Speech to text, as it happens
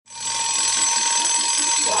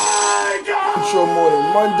Intro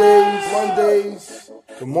Morning Mondays.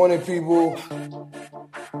 Good morning, people.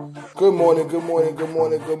 Good morning.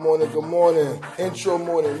 Intro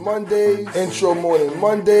Morning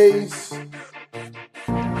Mondays.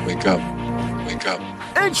 Wake up.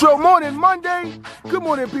 Intro Morning Monday. Good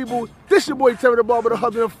morning, people. This your boy Terry the Barber, the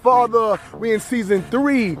husband and father. We in season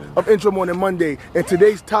 3 of Intro Morning Monday, and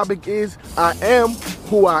today's topic is I am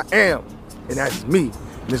who I am, and that's me.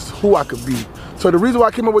 And this is who I could be. So the reason why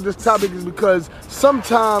I came up with this topic is because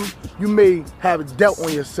sometimes you may have doubt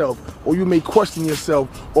on yourself, or you may question yourself,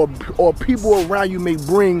 or people around you may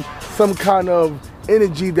bring some kind of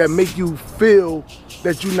energy that make you feel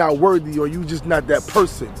that you're not worthy, or you just not that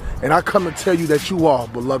person. And I come to tell you that you are,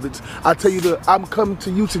 beloveds. I'm coming to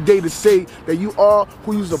you today to say that you are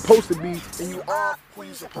who you're supposed to be, and you are who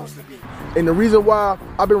you're supposed to be. And the reason why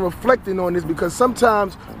I've been reflecting on this, because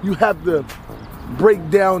sometimes you have to break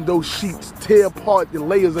down those sheets, tear apart the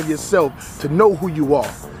layers of yourself to know who you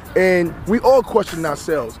are. And we all question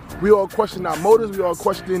ourselves. We all question our motives. We all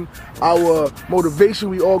question our motivation.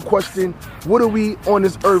 We all question what are we on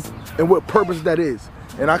this earth and what purpose that is.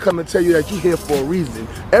 And I come to tell you that you're here for a reason.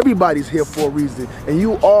 Everybody's here for a reason. And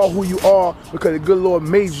you are who you are because the good Lord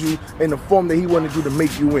made you in the form that he wanted you to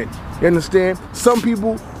make you in. You understand? Some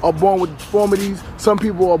people are born with deformities. Some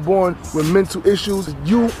people are born with mental issues.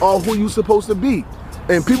 You are who you're supposed to be.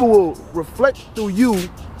 And people will reflect through you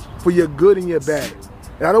for your good and your bad.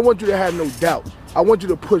 And I don't want you to have no doubt. I want you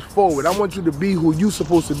to push forward. I want you to be who you're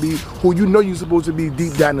supposed to be, who you know you're supposed to be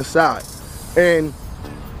deep down inside. And,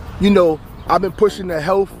 you know, I've been pushing the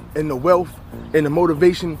health and the wealth and the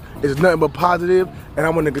motivation is nothing but positive, and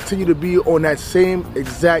I'm going to continue to be on that same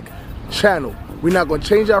exact channel. We're not going to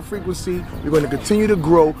change our frequency. We're going to continue to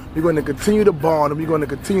grow. We're going to continue to bond, and we're going to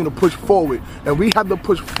continue to push forward. And we have to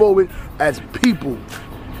push forward as people,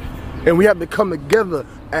 and we have to come together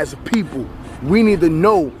as people. We need to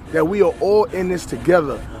know that we are all in this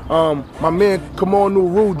together. My man Kamal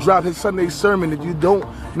Nuru dropped his Sunday sermon. If you don't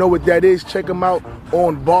know what that is, check him out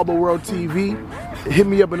on Barber World TV. Hit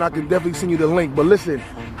me up and I can definitely send you the link. But listen,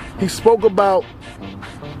 he spoke about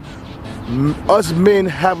us men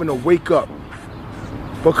having to wake up,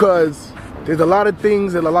 because there's a lot of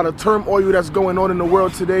things and a lot of turmoil that's going on in the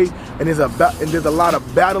world today, and there's a lot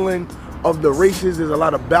of battling of the races. There's a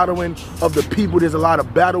lot of battling of the people. There's a lot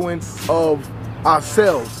of battling of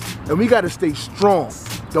ourselves, and we got to stay strong.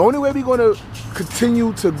 The only way we're going to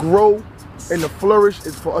continue to grow and to flourish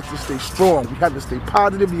is for us to stay strong. We have to stay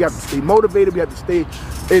positive. We have to stay motivated. We have to stay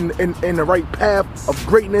in the right path of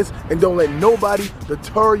greatness, and don't let nobody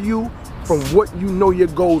deter you from what you know your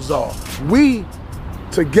goals are. We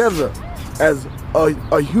together as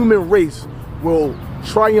a human race will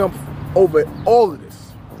triumph over all of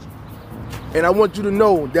this. And I want you to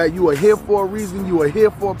know that you are here for a reason. You are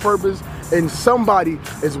here for a purpose. And somebody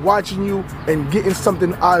is watching you and getting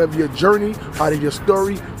something out of your journey, out of your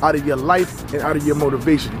story, out of your life, and out of your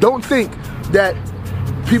motivation. Don't think that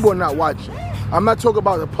people are not watching. I'm not talking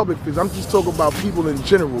about the public figures. I'm just talking about people in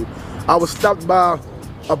general. I was stopped by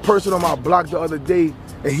a person on my block the other day,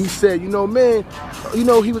 and he said, he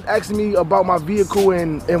was asking me about my vehicle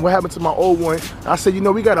and what happened to my old one. I said,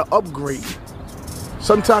 we got to upgrade.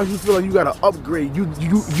 Sometimes you feel like you got to upgrade. You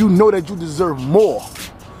know that you deserve more.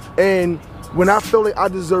 And when I felt like I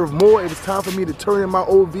deserved more, it was time for me to turn in my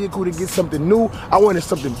old vehicle to get something new. I wanted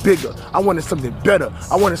something bigger. I wanted something better.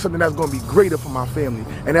 I wanted something that's going to be greater for my family.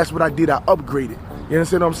 And that's what I did. I upgraded. You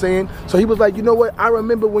understand what I'm saying? So he was like, you know what? I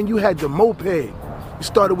remember when you had the moped. You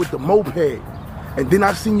started with the moped. And then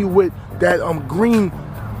I seen you with that green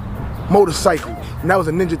motorcycle. And that was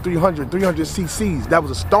a Ninja 300 cc's. That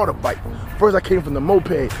was a starter bike. First I came from the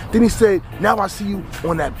moped. Then he said, now I see you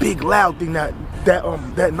on that big loud thing, that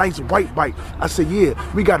nice white bike. I said, yeah,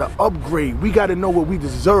 we gotta upgrade. We gotta know what we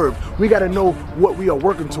deserve. We gotta know what we are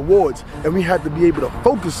working towards. And we have to be able to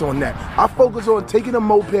focus on that. I focus on taking a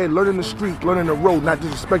moped, learning the street, learning the road, not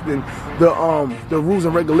disrespecting the rules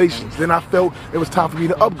and regulations. Then I felt it was time for me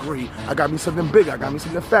to upgrade. I got me something bigger. I got me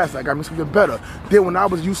something faster. I got me something better. Then when I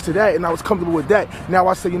was used to that and I was comfortable with that, now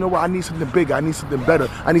I say, you know what? I need something bigger. I need something better.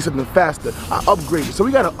 I need something faster. I upgraded. So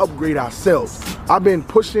we got to upgrade ourselves. I've been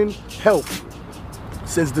pushing health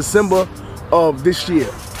since December of this year.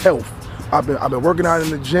 Health. I've been working out in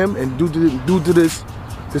the gym, and due to this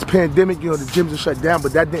pandemic, the gyms are shut down,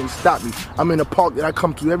 but that didn't stop me. I'm in a park that I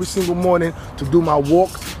come to every single morning to do my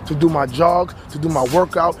walks, to do my jogs, to do my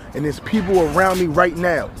workout, and there's people around me right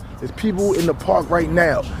now. There's people in the park right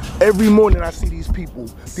now. Every morning I see these people.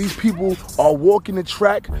 These people are walking the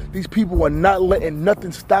track. These people are not letting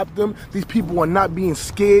nothing stop them. These people are not being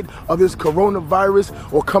scared of this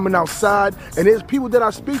coronavirus or coming outside. And there's people that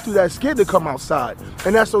I speak to that are scared to come outside.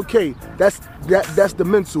 And that's okay. That's the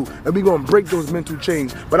mental. And we're going to break those mental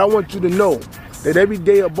chains. But I want you to know that every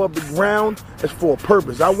day above the ground is for a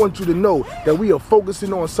purpose. I want you to know that we are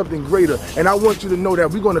focusing on something greater. And I want you to know that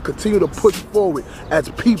we're going to continue to push forward as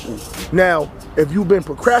people. Now, if you've been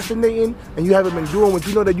procrastinating and you haven't been doing what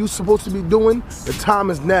you know that you're supposed to be doing, the time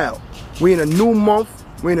is now. We're in a new month.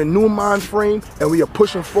 We're in a new mind frame, and we are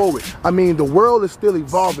pushing forward. I mean, the world is still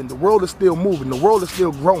evolving. The world is still moving. The world is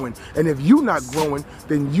still growing. And if you're not growing,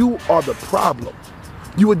 then you are the problem.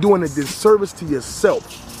 You are doing a disservice to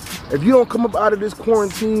yourself. If you don't come up out of this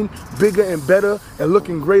quarantine bigger and better and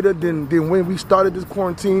looking greater than when we started this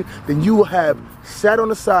quarantine, then you have sat on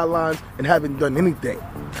the sidelines and haven't done anything.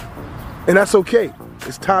 And that's okay.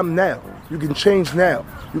 It's time now. You can change now.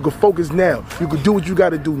 You can focus now. You can do what you got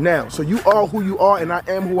to do now. So you are who you are, and I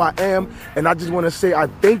am who I am. And I just want to say I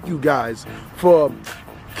thank you guys for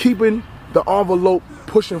keeping the envelope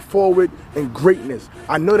pushing forward in greatness.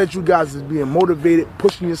 I know that you guys is being motivated,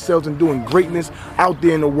 pushing yourselves and doing greatness out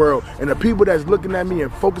there in the world. And the people that's looking at me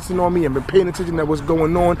and focusing on me and been paying attention to what's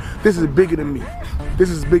going on, this is bigger than me. This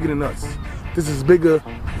is bigger than us. This is bigger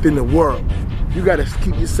than the world. You gotta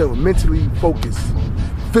keep yourself mentally focused,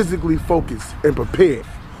 physically focused, and prepared.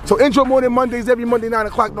 So enjoy Morning Mondays every Monday, 9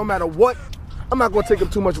 o'clock, no matter what. I'm not going to take up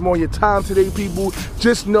too much more of your time today, people.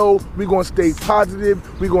 Just know we're going to stay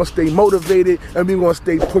positive, we're going to stay motivated, and we're going to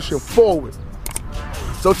stay pushing forward.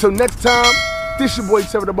 So till next time, this your boy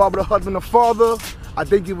Trevor the Barber, the husband, the father. I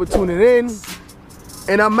thank you for tuning in,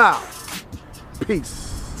 and I'm out. Peace.